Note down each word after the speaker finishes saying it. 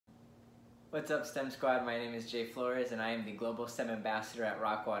What's up, STEM Squad? My name is Jay Flores and I am the Global STEM Ambassador at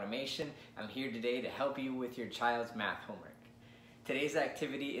Rockwell Automation. I'm here today to help you with your child's math homework. Today's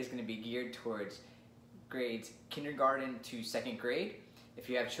activity is going to be geared towards grades kindergarten to 2nd grade. If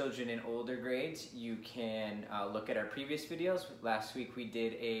you have children in older grades, you can look at our previous videos. Last week we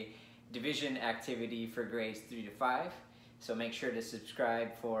did a division activity for grades 3 to 5. So make sure to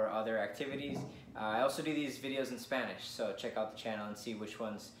subscribe for other activities. I also do these videos in Spanish, so check out the channel and see which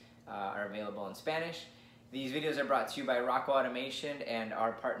ones are available in Spanish. These videos are brought to you by Rockwell Automation and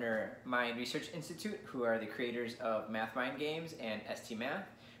our partner Mind Research Institute, who are the creators of Math Mind Games and ST Math.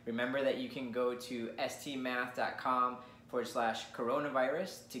 Remember that you can go to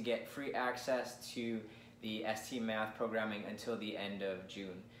stmath.com/coronavirus to get free access to the ST Math programming until the end of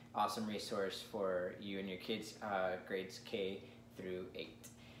June. Awesome resource for you and your kids, grades K through 8.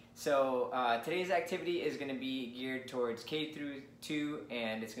 So today's activity is going to be geared towards K through 2,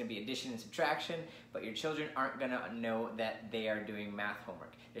 and it's going to be addition and subtraction, but your children aren't going to know that they are doing math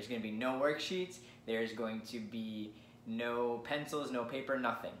homework. There's going to be no worksheets, there's going to be no pencils, no paper,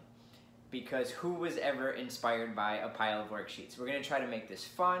 nothing. Because who was ever inspired by a pile of worksheets? We're going to try to make this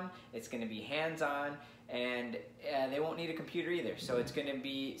fun, it's going to be hands-on, and they won't need a computer either. So it's going to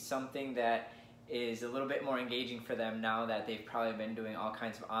be something that is a little bit more engaging for them now that they've probably been doing all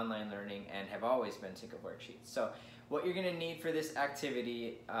kinds of online learning and have always been sick of worksheets. So what you're going to need for this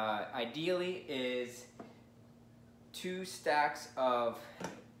activity ideally is 2 stacks of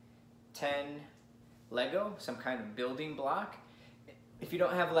 10 Lego, some kind of building block. If you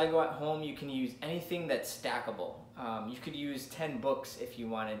don't have Lego at home, you can use anything that's stackable. You could use 10 books if you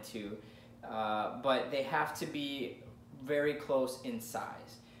wanted to, but they have to be very close in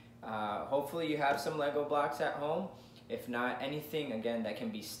size. Hopefully you have some Lego blocks at home. If not, anything again that can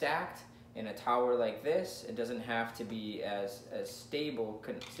be stacked in a tower like this. It doesn't have to be as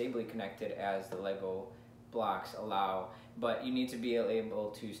stably connected as the Lego blocks allow, but you need to be able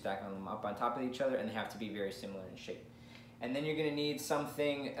to stack them up on top of each other, and they have to be very similar in shape. And then you're going to need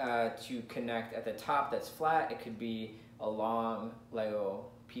something to connect at the top that's flat. It could be a long Lego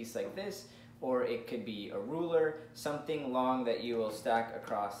piece like this, or it could be a ruler, something long that you will stack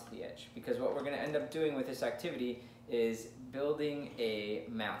across the edge. Because what we're going to end up doing with this activity is building a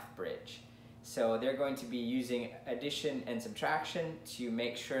math bridge. So they're going to be using addition and subtraction to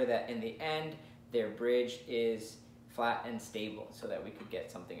make sure that in the end their bridge is flat and stable so that we could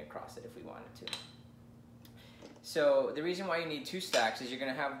get something across it if we wanted to. So the reason why you need 2 stacks is you're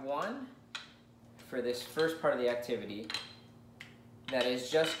going to have one for this first part of the activity that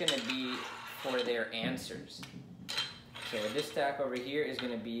is just going to be for their answers. So this stack over here is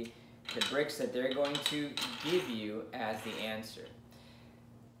going to be the bricks that they're going to give you as the answer.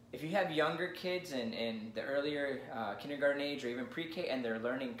 If you have younger kids in the earlier kindergarten age or even pre-K and they're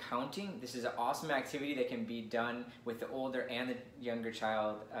learning counting, this is an awesome activity that can be done with the older and the younger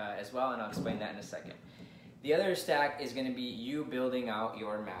child as well, and I'll explain that in a second. The other stack is going to be you building out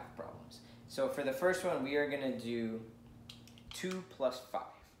your math problems. So for the first one, we are going to do 2 plus 5.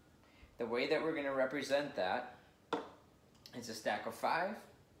 The way that we're going to represent that is a stack of 5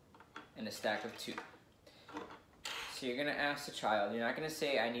 and a stack of 2. So you're going to ask the child, you're not going to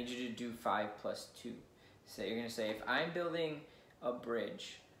say, I need you to do 5 plus 2. So you're going to say, if I'm building a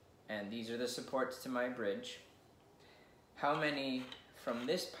bridge, and these are the supports to my bridge, how many from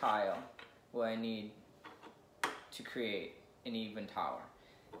this pile will I need to create an even tower?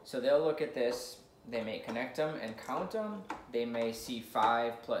 So they'll look at this, they may connect them and count them. They may see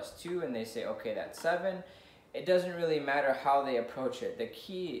 5 plus 2 and they say, okay, that's 7. It doesn't really matter how they approach it. The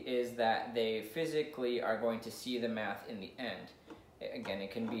key is that they physically are going to see the math in the end. Again, it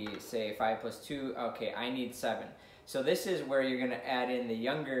can be, say, 5 plus 2, okay, I need 7. So this is where you're going to add in the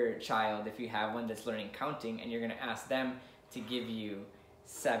younger child, if you have one that's learning counting, and you're going to ask them to give you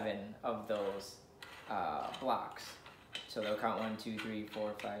 7 of those blocks. So they'll count 1, 2, 3,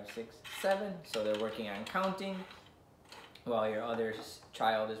 4, 5, 6, 7. So they're working on counting while your other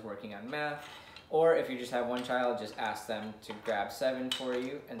child is working on math. Or if you just have one child, just ask them to grab 7 for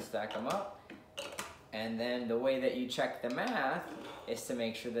you and stack them up. And then the way that you check the math is to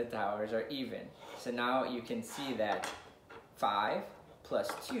make sure the towers are even. So now you can see that 5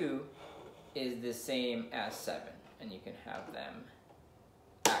 plus 2 is the same as 7. And you can have them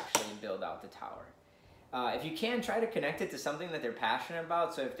actually build out the tower. If you can, try to connect it to something that they're passionate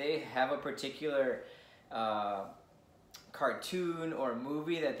about. So if they have a particular cartoon or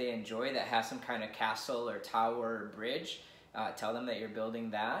movie that they enjoy that has some kind of castle or tower or bridge, tell them that you're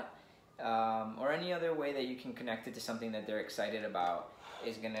building that. Or any other way that you can connect it to something that they're excited about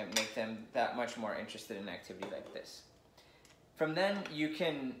is going to make them that much more interested in an activity like this. From then, you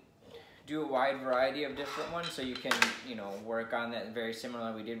can do a wide variety of different ones, so you can, you know, work on that very similar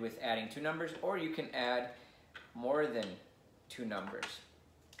like we did with adding 2 numbers, or you can add more than 2 numbers.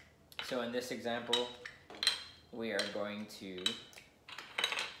 So in this example, we are going to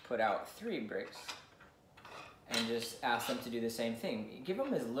put out 3 bricks and just ask them to do the same thing. Give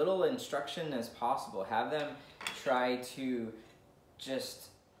them as little instruction as possible. Have them try to just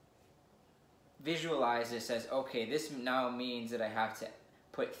visualize this as, okay, this now means that I have to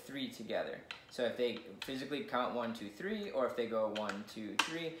put 3 together. So if they physically count 1, 2, 3, or if they go 1, 2,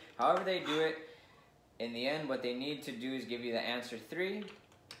 3, however they do it, in the end, what they need to do is give you the answer 3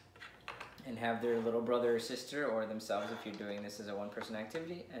 and have their little brother or sister or themselves, if you're doing this as a one-person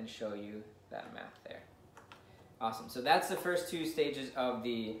activity, and show you that math there. Awesome. So that's the first 2 stages of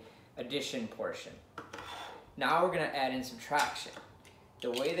the addition portion. Now we're going to add in subtraction.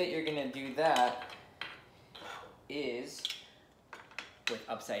 The way that you're going to do that is with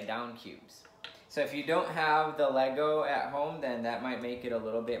upside down cubes. So if you don't have the Lego at home, then that might make it a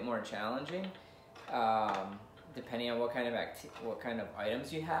little bit more challenging, depending on what kind of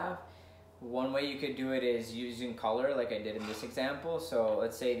items you have. One way you could do it is using color, like I did in this example. So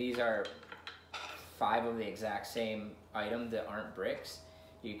let's say these are 5 of the exact same item that aren't bricks.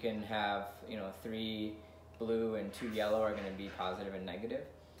 You can have, you know, 3 blue and 2 yellow are going to be positive and negative.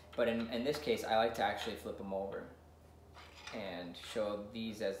 But in this case, I like to actually flip them over and show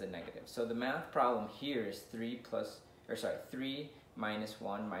these as the negative. So the math problem here is 3 minus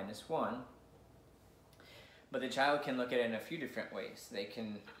 1 minus 1. But the child can look at it in a few different ways. They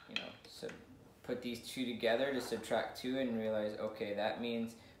can, you know, put these 2 together to subtract 2 and realize, okay, that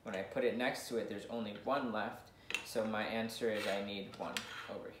means when I put it next to it, there's only 1 left. So my answer is I need 1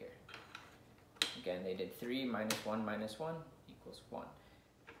 over here. Again, they did 3 minus 1 equals 1.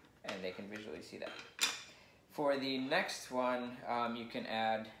 And they can visually see that. For the next one, you can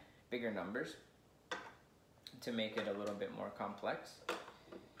add bigger numbers to make it a little bit more complex.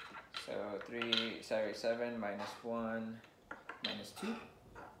 So 7 minus 1 minus 2.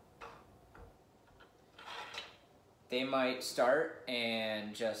 They might start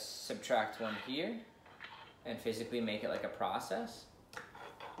and just subtract 1 here and physically make it like a process.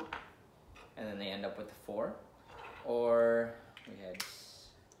 And then they end up with a 4. Or we had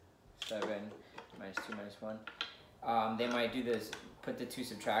 7 minus 2 minus 1. They might do this, put the 2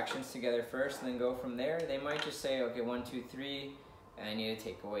 subtractions together first and then go from there. They might just say, okay, 1, 2, 3, and I need to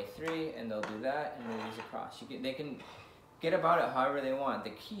take away 3, and they'll do that and move these across. They can get about it however they want.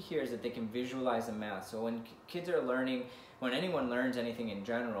 The key here is that they can visualize the math. So when kids are learning, when anyone learns anything in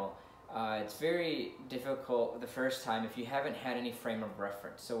general, it's very difficult the first time if you haven't had any frame of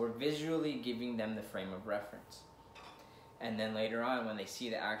reference. So we're visually giving them the frame of reference. And then later on, when they see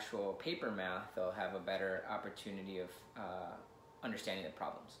the actual paper math, they'll have a better opportunity of understanding the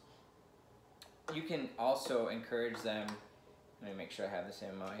problems. You can also encourage them, let me make sure I have the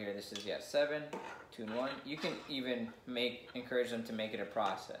same amount here. This is, 7, 2, and 1. You can even encourage them to make it a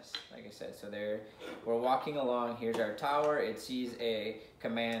process, like I said. So we're walking along, here's our tower. It sees a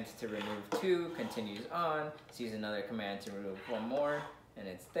command to remove 2, continues on, sees another command to remove 1 more, and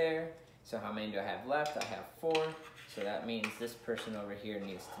it's there. So how many do I have left? I have 4. So that means this person over here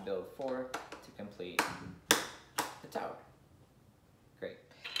needs to build 4 to complete the tower. Great.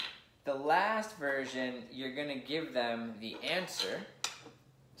 The last version, you're going to give them the answer.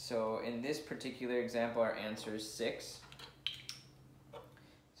 So in this particular example, our answer is 6.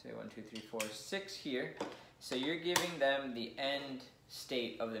 So 1, 2, 3, 4, 6 here. So you're giving them the end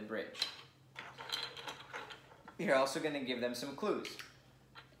state of the bridge. You're also going to give them some clues.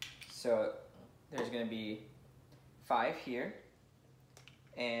 So there's going to be 5 here,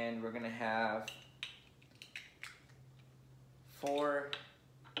 and we're going to have 4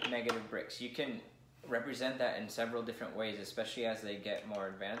 negative bricks. You can represent that in several different ways, especially as they get more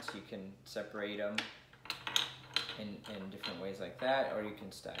advanced. You can separate them in different ways like that, or you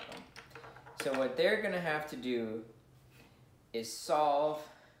can stack them. So what they're going to have to do is solve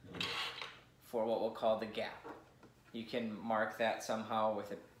for what we'll call the gap. You can mark that somehow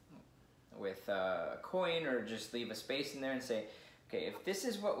with a coin, or just leave a space in there and say, okay, if this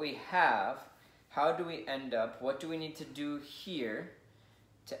is what we have, how do we end up, what do we need to do here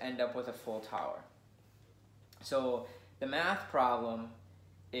to end up with a full tower? So the math problem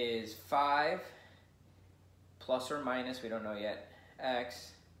is 5 plus or minus, we don't know yet,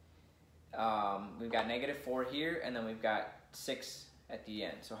 x. We've got negative 4 here, and then we've got 6 at the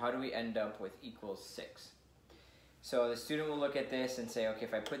end. So how do we end up with equals 6? So the student will look at this and say, okay,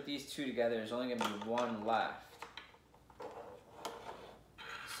 if I put these 2 together, there's only going to be 1 left.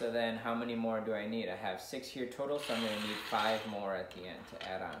 So then how many more do I need? I have 6 here total, so I'm going to need 5 more at the end to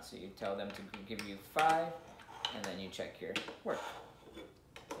add on. So you tell them to give you 5, and then you check your work.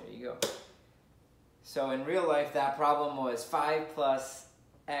 There you go. So in real life, that problem was 5 plus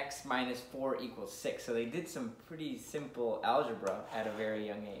x minus 4 equals 6. So they did some pretty simple algebra at a very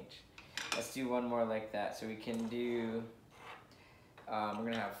young age. Let's do one more like that. So we can do, we're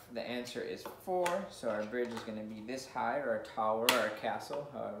going to have, the answer is 4. So our bridge is going to be this high, or our tower, or our castle,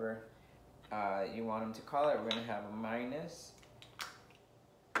 however you want them to call it. We're going to have a minus,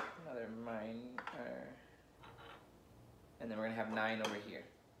 another and then we're going to have 9 over here.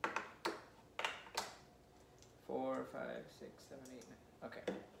 4, 5, 6, 7, 8, 9.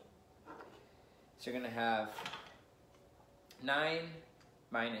 Okay. So you're going to have 9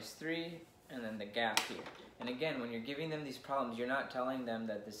 minus 3, and then the gap here. And again, when you're giving them these problems, you're not telling them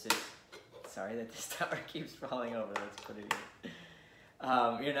that this is, sorry that this tower keeps falling over, let's put it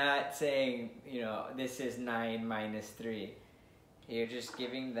here. You're not saying, you know, this is 9 minus 3. You're just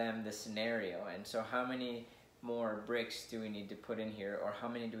giving them the scenario. And so how many more bricks do we need to put in here, or how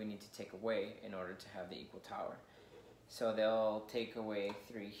many do we need to take away in order to have the equal tower? So they'll take away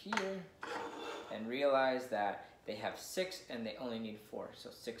 3 here and realize that they have 6 and they only need 4. So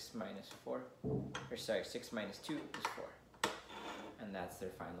 6 minus 4, or sorry, 6 minus 2 is 4. And that's their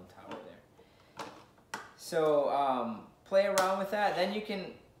final tower there. So play around with that. Then you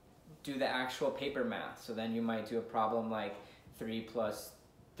can do the actual paper math. So then you might do a problem like 3 plus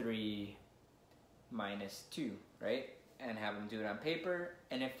 3 minus 2, right? And have them do it on paper.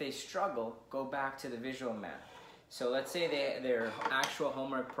 And if they struggle, go back to the visual math. So let's say their actual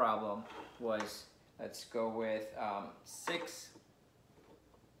homework problem was, let's go with 6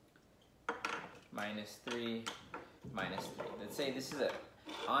 minus 3 minus 3. Let's say this is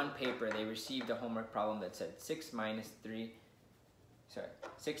on paper, they received a homework problem that said 6 minus 3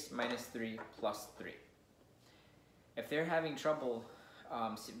 plus 3. If they're having trouble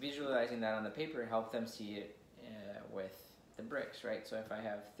visualizing that on the paper, help them see it with the bricks, right? So if I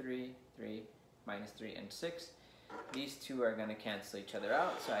have 3, 3, minus 3, and 6, these two are going to cancel each other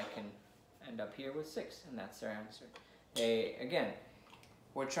out, so I can end up here with 6, and that's their answer. Again,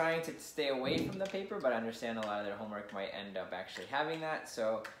 we're trying to stay away from the paper, but I understand a lot of their homework might end up actually having that,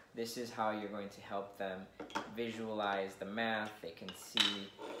 so this is how you're going to help them visualize the math. They can see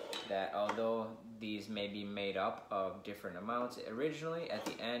that although these may be made up of different amounts originally, at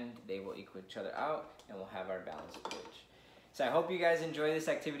the end they will equal each other out, and we'll have our balanced bridge. So I hope you guys enjoy this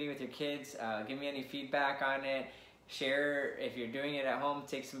activity with your kids. Give me any feedback on it. Share, if you're doing it at home,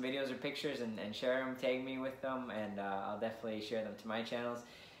 take some videos or pictures and share them, tag me with them, and I'll definitely share them to my channels.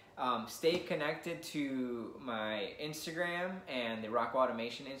 Stay connected to my Instagram and the Rock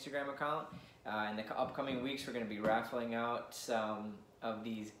Automation Instagram account. In the upcoming weeks, we're going to be raffling out some of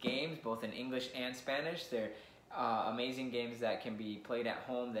these games, both in English and Spanish. They're amazing games that can be played at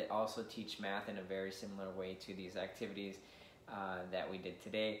home that also teach math in a very similar way to these activities that we did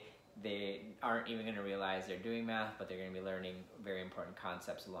today. They aren't even going to realize they're doing math, but they're going to be learning very important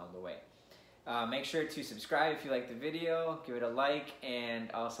concepts along the way. Make sure to subscribe if you like the video, give it a like, and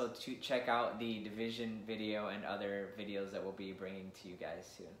also to check out the division video and other videos that we'll be bringing to you guys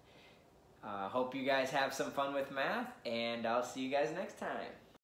soon. Hope you guys have some fun with math, and I'll see you guys next time.